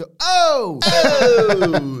woo, just go, oh!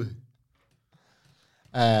 Oh!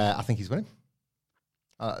 I think he's winning.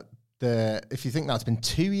 If you think that's been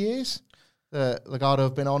 2 years that Legado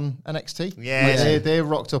have been on NXT. Yeah. They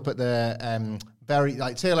rocked up at the very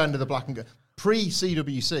tail end of the black and gold.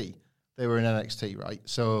 Pre-CWC, they were in NXT, right?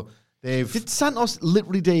 So Did Santos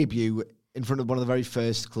literally debut in front of one of the very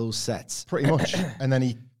first closed sets? Pretty much. And then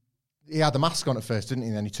he had the mask on at first, didn't he?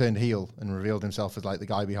 And then he turned heel and revealed himself as like the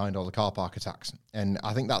guy behind all the car park attacks. And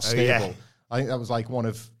I think that's stable. Yeah. I think that was like one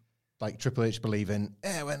of like Triple H believing,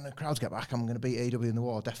 when the crowds get back, I'm going to beat AEW in the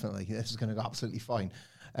war. Definitely, this is going to go absolutely fine.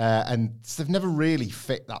 And they've never really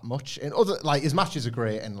fit that much. And his matches are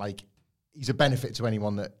great, and like he's a benefit to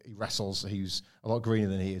anyone that he wrestles who's a lot greener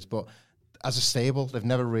than he is. But as a stable, they've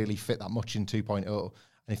never really fit that much in 2.0.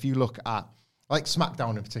 And if you look at like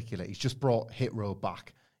SmackDown in particular, he's just brought Hit Row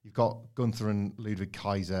back. You've got Gunther and Ludwig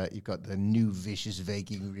Kaiser. You've got the new Vicious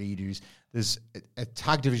Viking Raiders. There's a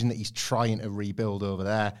tag division that he's trying to rebuild over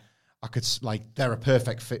there. They're a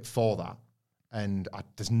perfect fit for that. And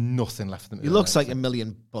there's nothing left for them to He do. looks like $1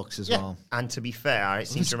 million as well. And to be fair, I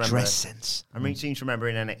seem to remember dress sense. I seem to remember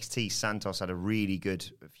in NXT, Santos had a really good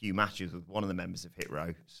few matches with one of the members of Hit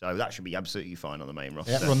Row, so that should be absolutely fine on the main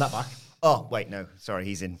roster. Yeah, run that back. Oh wait, no, sorry,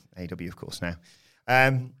 he's in AEW, of course now.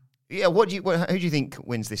 Who do you think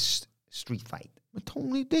wins this street fight?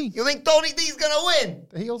 Tony D. You think Tony D's gonna win?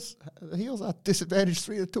 The heels are disadvantaged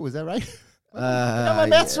 3-2, is that right? My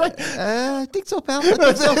math's right. I think so, pal.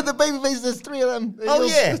 The babyface, there's 3 of them. The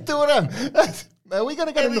heels, yeah. there's 2 of them. Are we going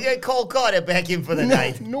to Can we get Cole Carter back in for the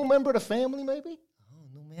night? No member of the family, maybe? Oh,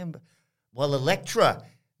 no member. Well, Elektra.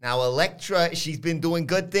 Now, Elektra, she's been doing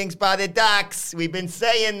good things by the docks. We've been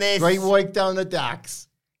saying this. Great work down the docks.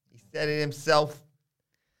 He said it himself.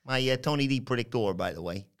 My Tony D predictor, by the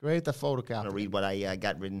way. Great, the photocopy. I'm going to read what I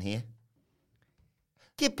got written here.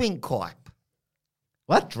 Kipping Corp.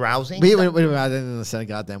 What? Drowsing. Wait, I didn't understand a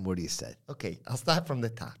goddamn word he said. Okay, I'll start from the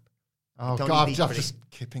top. Oh, Tony God, D Jeff, just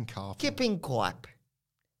Kipping Corp. Kipping Corp.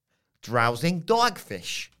 Drowsing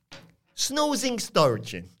dogfish. Snoozing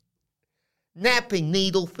sturgeon. Napping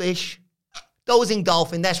needlefish. Dozing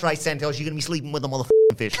dolphin. That's right, Santos. You're going to be sleeping with the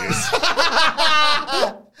motherfucking fishes.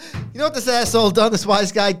 You know what this asshole done, this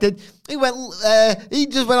wise guy did? He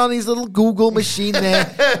just went on his little Google machine there.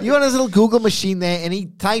 He went on his little Google machine there and he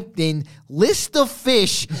typed in list of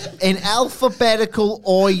fish in alphabetical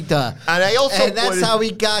order. And I also that's how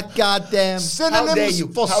he got goddamn synonyms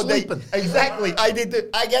for sleeping. Exactly.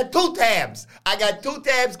 I got 2 tabs. I got 2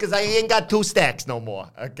 tabs because I ain't got 2 stacks no more.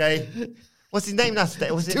 Okay. What's his name? Not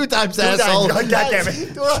stack. Was it 2 times, asshole. God damn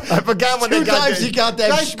it. I forgot when 2 they got times you got that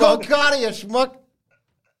Nice schmuck. Carter, you schmuck.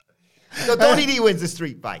 So Tony D wins the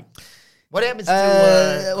street fight. What happens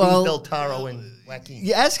to Cruz Del Toro and Joaquin?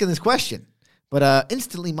 You're asking this question, but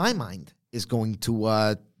instantly my mind is going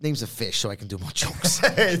to names of fish so I can do more jokes.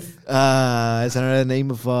 Is there a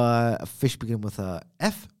name of a fish begin with a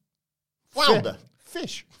F? Flounder.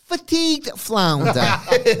 Fish. Fatigued flounder.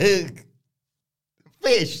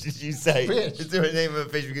 Fish, did you say? Fish. Is there a name of a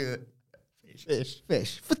fish?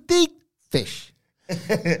 Fish. Fatigued fish.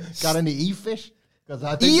 Got any E-fish? Because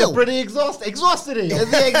I think Eel. they're pretty exhausted eel.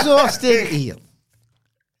 The exhausted eel.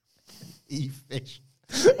 E-fish.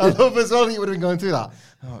 I love as well that you would have been going through that.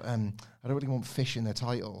 I don't really want fish in the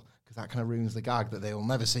title because that kind of ruins the gag that they will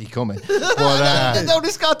never see coming. But No,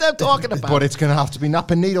 this goddamn talking about. but it's going to have to be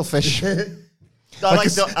napping needlefish. I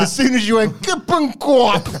As soon as you went Kipping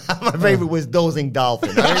Corp. my favorite was dozing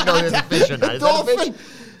dolphin. I didn't know there's a fish in that. Is that a fish?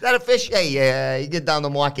 Is that a fish? Hey, you get down the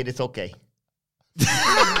market, it's okay.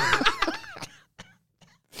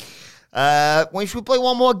 When should we play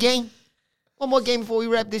one more game? One more game before we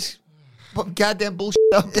wrap this goddamn bullshit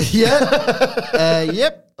up.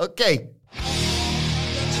 Yep. Okay.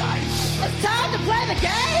 It's time to play the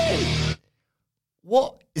game!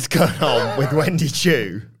 What is going on with Wendy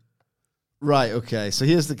Chu? Right, okay. So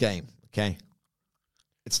here's the game, okay?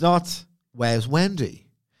 It's not, where's Wendy?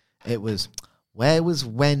 It was, where was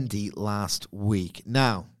Wendy last week?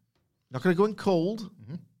 Now, not going to go in cold,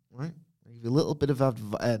 right? I'll give you a little bit of not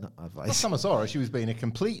advice. Last time I saw her, she was being a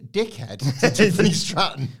complete dickhead to Tiffany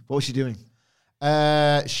Stratton. What was she doing?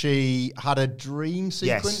 She had a dream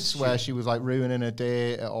sequence Yes, where she was like ruining her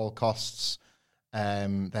day at all costs. They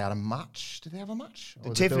had a match. Did they have a match? Or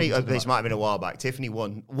was it Tiffany, building to the this match? might have been a while back. Tiffany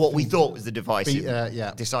won what we thought was the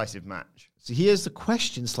yeah. decisive match. So here's the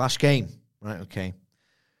question / game. Right, okay.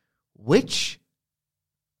 Which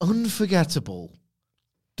unforgettable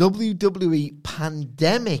WWE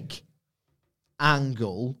pandemic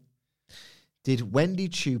angle did Wendy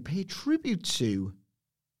Chu pay tribute to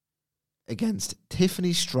against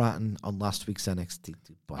Tiffany Stratton on last week's NXT?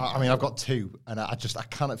 I mean, I've got two, and I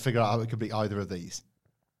cannot figure out how it could be either of these.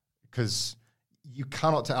 Because you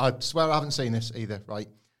cannot I swear I haven't seen this either, right?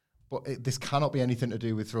 But this cannot be anything to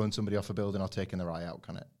do with throwing somebody off a building or taking their eye out,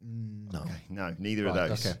 can it? No. Okay, no, neither of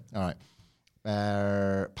those. Okay, all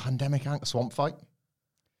right. Pandemic swamp fight?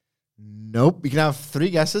 Nope. You can have 3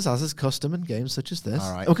 guesses, as is custom in games such as this.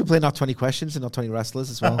 All right. We can play not 20 questions and not 20 wrestlers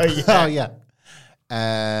as well. Oh, yeah.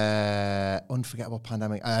 Unforgettable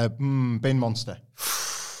pandemic. Bin Monster.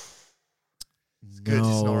 It's good,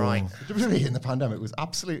 it's not right. WWE in the pandemic was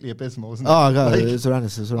absolutely abysmal, wasn't it? Oh, God, Like, it was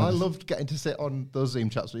horrendous. I loved getting to sit on those Zoom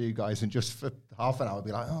chats with you guys and just for half an hour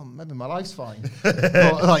be like, oh, maybe my life's fine.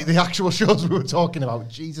 But, like the actual shows we were talking about,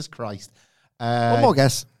 Jesus Christ. One more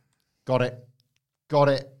guess. Got it.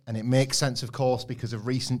 And it makes sense, of course, because of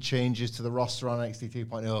recent changes to the roster on NXT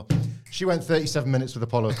 2.0. She went 37 minutes with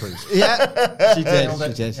Apollo Crews. Yeah, she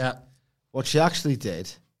did. Yeah. What she actually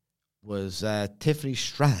did was Tiffany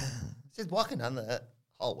Stratton. Just walking down the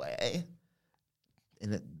hallway.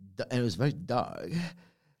 And it was very dark.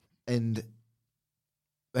 And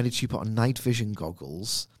when did she put on night vision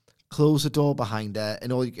goggles, close the door behind her,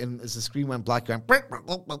 and as the screen went black, going,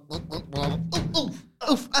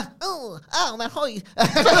 oh, my hoy.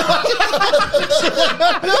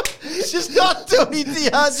 She's not doing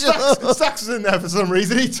D'Angelo. Sax was in there for some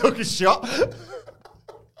reason. He took a shot. I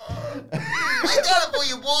got it for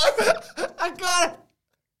you, boy. I got it.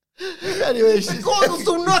 Anyway, the goggles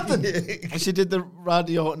do nothing. She did the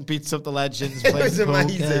Randy Orton beats up the legends. It was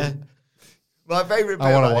amazing. My favourite bit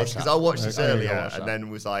about this, because I watched this earlier and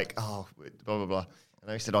then was like, oh, blah, blah, blah.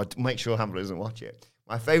 And I said, I'd make sure Hambler doesn't watch it.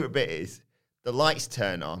 My favourite bit is the lights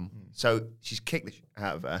turn on, so she's kicked the shit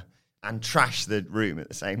out of her and trashed the room at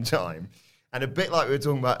the same time. And a bit like we were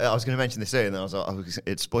talking about, I was going to mention this earlier, and then I was like,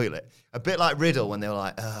 it'd spoil it. A bit like Riddle when they were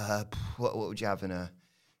like, what would you have in a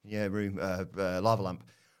room? Lava lamp.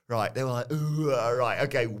 Right, they were like, ooh, right,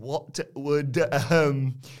 okay, what would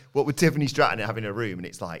Tiffany Stratton have in her room? And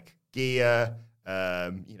it's like gear,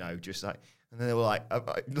 just like, and then they were like,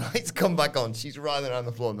 lights come back on, she's writhing around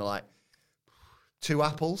the floor, and they're like, 2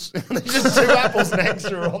 apples? And there's just 2 apples next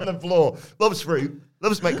to her on the floor. Loves fruit,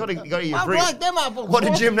 loves mate, gotta eat your fruit. I like them apples. What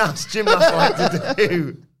do gymnasts like to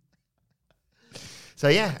do? So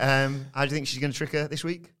yeah, how do you think she's going to trick her this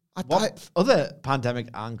week? What other pandemic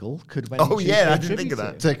angle could Wendy Chu I pay didn't think of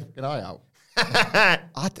tribute that. to? Take an eye out.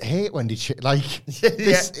 I hate Wendy Chu. Like,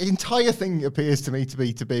 this entire thing appears to me to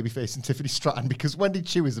be to babyface and Tiffany Stratton because Wendy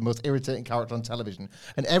Chu is the most irritating character on television.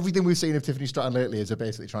 And everything we've seen of Tiffany Stratton lately is her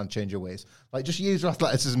basically trying to change her ways. Like, just use her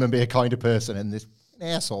athleticism and be a kinder person and this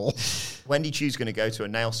asshole. Wendy Chu's going to go to a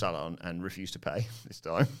nail salon and refuse to pay this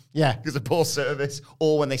time. Yeah. Because of poor service.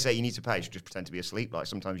 Or when they say you need to pay, she'll just pretend to be asleep, like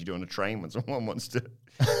sometimes you do on a train when someone wants to.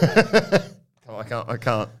 I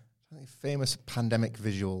can't. Famous pandemic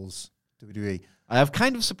visuals, WWE. I have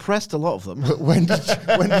kind of suppressed a lot of them. Wendy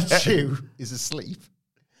Chu is asleep,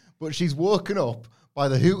 but she's woken up by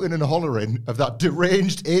the hooting and hollering of that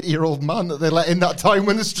deranged 80-year-old man that they let in that time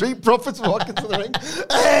when the Street Profits walk into the ring.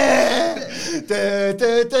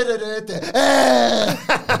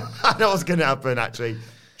 I know what's going to happen, actually.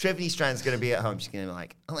 Tiffany Stratton's going to be at home. She's going to be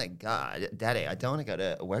like, oh, my God, Daddy, I don't want to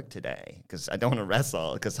go to work today because I don't want to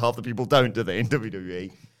wrestle because half the people don't, do they, in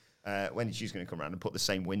WWE? Wendy Chu's going to come around and put the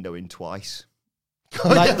same window in twice.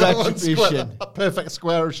 Like retribution. A perfect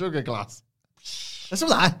square of sugar glass. That's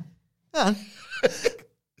what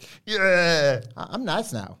Yeah. I'm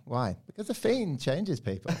nice now. Why? Because the Fiend changes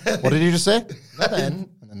people. What did you just say? Nothing.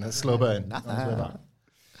 And then a slow burn.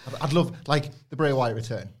 I'd love, like, the Bray Wyatt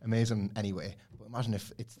return. Amazing anyway. But Imagine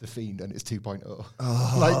if it's The Fiend and it's 2.0.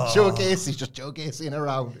 Like Joe Gacy's just Joe Gacying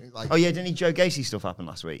around. Like, Oh, yeah, didn't Joe Gacy stuff happen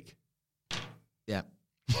last week? Yeah.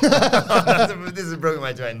 This is broken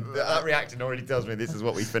my to end. That reaction already tells me this is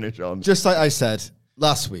what we finish on. Just like I said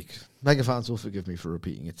last week, Mega fans will forgive me for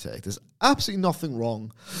repeating a take. There's absolutely nothing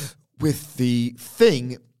wrong with the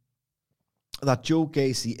thing that Joe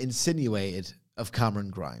Gacy insinuated of Cameron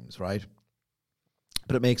Grimes, right?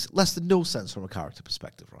 But it makes less than no sense from a character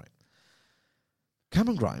perspective, right?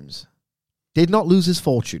 Cameron Grimes did not lose his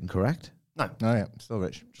fortune, correct? No. Oh, yeah, still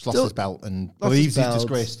rich. Just lost Still- his belt and lost believes his he's belt.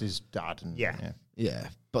 disgraced his dad. And, Yeah. Yeah.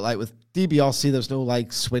 But like with DiBiase, there's no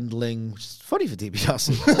like swindling, which is funny for DiBiase.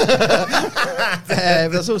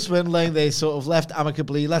 There's no swindling. They sort of left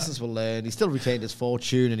amicably. Lessons were learned. He still retained his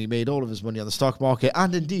fortune and he made all of his money on the stock market.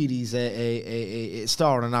 And indeed, he's a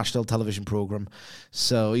star on a national television program.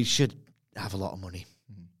 So he should have a lot of money.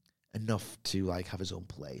 Enough to like have his own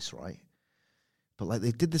place, right? But like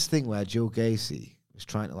they did this thing where Joe Gacy was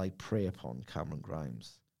trying to like prey upon Cameron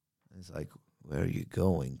Grimes. And he's like, "Where are you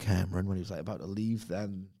going, Cameron?" When he was like about to leave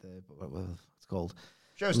them, what's it called?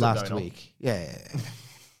 Show's still Last going on. week. Yeah.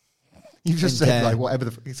 You've just And, said like whatever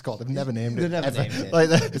it's called. They've never named it. They've never ever. named it. Like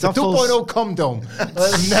the, It's it's a a full 2.0 condom.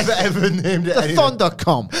 They've never ever named it. The anything.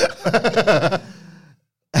 Thon.com.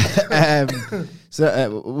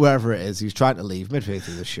 So wherever it is, he was trying to leave midway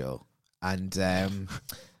through the show. And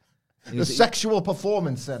The sexual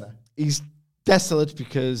performance center. he's desolate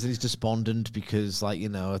because he's despondent because, like, you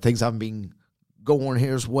know, things haven't been going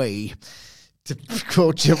his way. To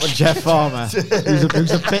quote Jeff Farmer,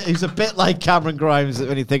 he's a bit like Cameron Grimes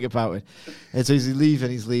when you think about it. And so he's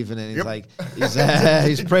leaving, and he's like,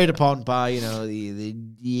 he's preyed upon by, you know, the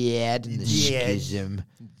Yad and the Schism,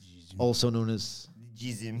 also known as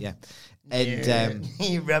Jism. yeah. And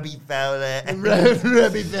Robbie Fowler.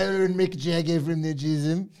 Robbie Fowler and Mick Jagger from the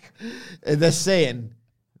Jism. and they're saying,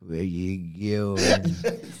 "Where you going?"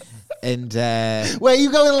 and Where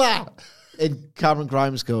you going, lad? and Cameron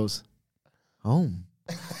Grimes goes, "Home."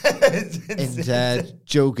 And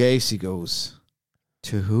Joe Gacy goes,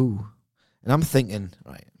 "To who?" And I'm thinking,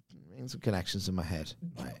 right, making some connections in my head.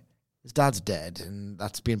 Right, his dad's dead, and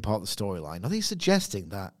that's been part of the storyline. Are they suggesting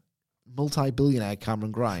that multi-billionaire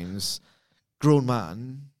Cameron Grimes, grown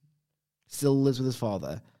man, still lives with his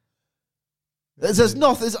father? There's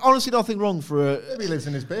honestly nothing wrong for a, Maybe he lives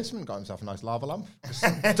in his basement, got himself a nice lava lamp. Just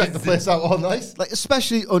take the place out all nice. like,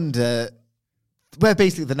 especially under. We're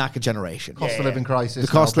basically the knackered generation. Cost of living crisis.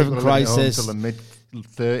 The cost of living crisis. Until the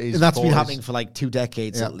mid-30s. And that's been 40s. happening for like 2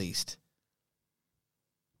 decades Yeah. at least.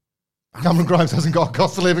 Cameron Grimes hasn't got a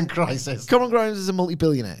cost of living crisis. Cameron Grimes is a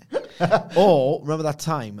multi-billionaire. Or, remember that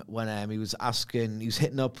time when he was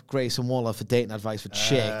hitting up Grayson Waller for dating advice for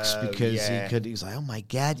chicks because he was like, "Oh my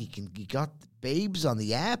God, you got babes on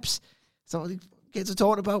the apps." So the kids are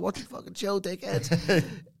talking about what the fucking show, dickheads.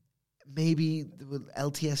 Maybe with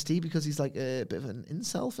LTST because he's like a bit of an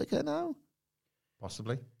incel figure now.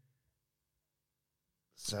 Possibly.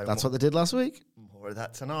 So That's what they did last week. more of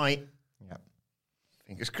that tonight. Yeah.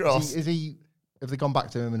 Fingers crossed. Have they gone back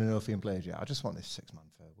to him in an Ophian Players yet? I just want this 6 man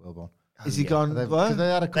for Wilborn. Is he gone? They've, What? they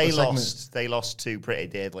had a couple They of segments. lost two pretty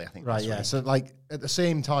deadly, I think. Right, this yeah. week. So, like, at the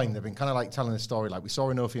same time, they've been kind of like telling this story. Like, we saw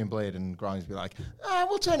Enofian Blade and Grimes be like,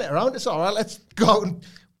 we'll turn it around. It's all right. Let's go out and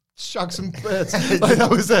shag some birds. Like, that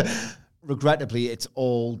was Regrettably,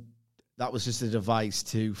 that was just a device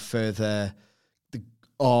to further the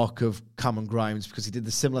arc of Cameron Grimes because he did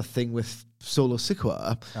the similar thing with Solo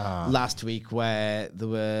Sikoa last week where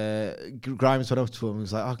Grimes went up to him and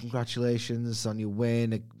was like, "Oh, congratulations on your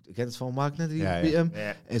win against Von Wagner." Did you beat him?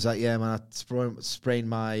 Yeah. He's like, "Yeah, man, I sprained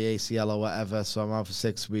my ACL or whatever, so I'm out for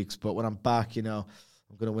 6 weeks. But when I'm back, you know,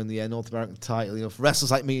 I'm going to win the North American title. You know, for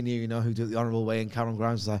wrestlers like me and you know, who do it the honourable way." And Cameron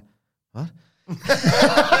Grimes was like, "What?"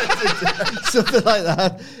 Something like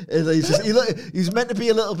that. He's meant to be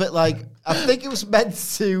a little bit like. I think it was meant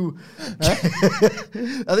to. I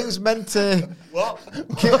think it was meant to. What? I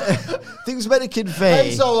think it was meant to convey.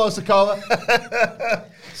 Hey, Solo Sikoa.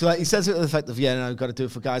 So like, he says it with the effect of, "Yeah, no, I've got to do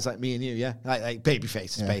it for guys like me and you, yeah, like baby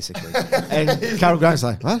faces, basically." And Cameron Grimes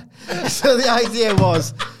like, "What?" So the idea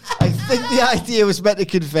was, I think the idea was meant to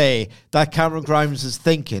convey that Cameron Grimes is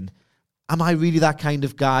thinking, "Am I really that kind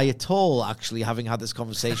of guy at all, actually, having had this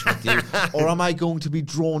conversation with you? Or am I going to be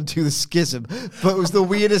drawn to the schism?" But it was the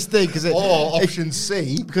weirdest thing because Or option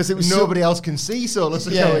C, because it was nobody else can see Solo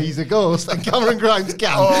Sikoa. Yeah. He's a ghost, and Cameron Grimes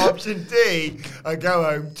can. Or option D, I go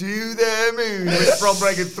home to the moon, which Bron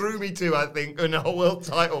Breakker threw me to, I think, in a world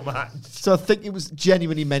title match. So I think it was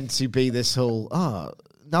genuinely meant to be this whole,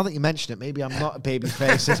 now that you mention it, maybe I'm not a baby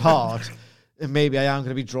face as hard. and maybe I am going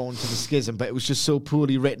to be drawn to the schism, but it was just so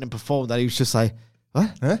poorly written and performed that he was just like,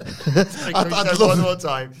 what? Huh? I'd love one more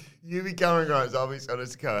time. You be Cameron Grimes, I'll be Sonny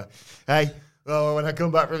Sikoa. Hey, well, when I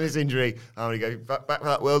come back from this injury, I'm going to go back for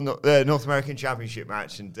that World North American Championship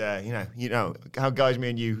match, and you know how guys, me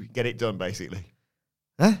and you get it done, basically.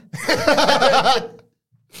 Huh?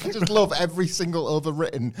 I just love every single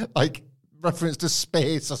overwritten, like, reference to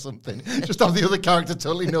space or something. Just have the other character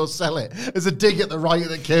totally no sell it. There's a dig at the writer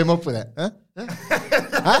that came up with it. Huh?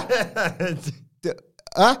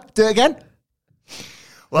 Do it again?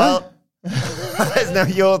 Well, let's know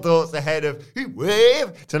your thoughts ahead of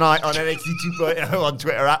Wave tonight on NXT 2.0 on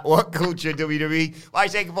Twitter at WhatCultureWWE. Why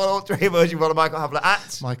take a follow Twitter version? Follow Michael Hamflett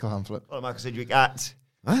at Michael Hamflett. Follow Michael Sidgwick at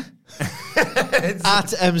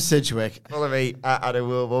At M. Sidgwick. Follow me at Adam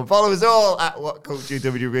Wilborn. Follow us all at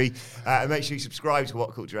WhatCultureWWE. And make sure you subscribe to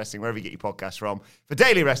What Culture Wrestling wherever you get your podcasts from. For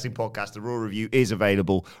daily wrestling podcasts, the Raw Review is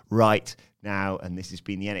available right now. And this has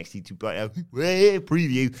been the NXT 2.0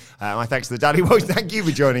 preview. My thanks to the Daddy Boys. Thank you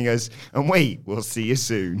for joining us. And we will see you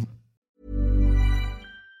soon.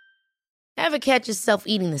 Ever catch yourself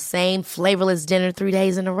eating the same flavorless dinner 3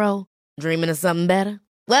 days in a row? Dreaming of something better?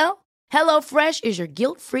 Well, HelloFresh is your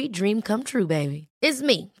guilt-free dream come true, baby. It's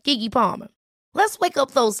me, Keke Palmer. Let's wake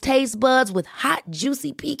up those taste buds with hot,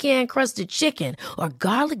 juicy pecan-crusted chicken or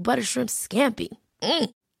garlic butter shrimp scampi.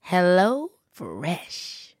 Hello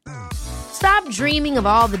Fresh. Stop dreaming of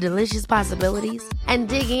all the delicious possibilities and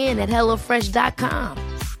dig in at HelloFresh.com.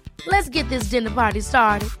 Let's get this dinner party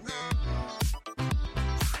started.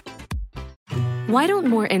 Why don't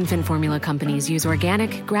more infant formula companies use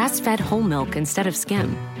organic, grass-fed whole milk instead of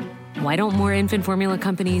skim? Why don't more infant formula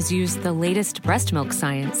companies use the latest breast milk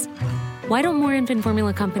science? Why don't more infant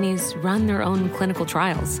formula companies run their own clinical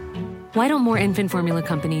trials? Why don't more infant formula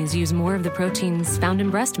companies use more of the proteins found in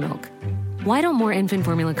breast milk? Why don't more infant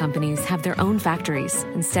formula companies have their own factories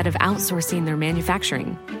instead of outsourcing their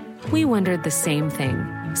manufacturing? We wondered the same thing.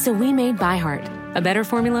 So we made ByHeart, a better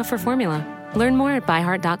formula for formula. Learn more at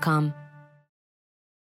byheart.com.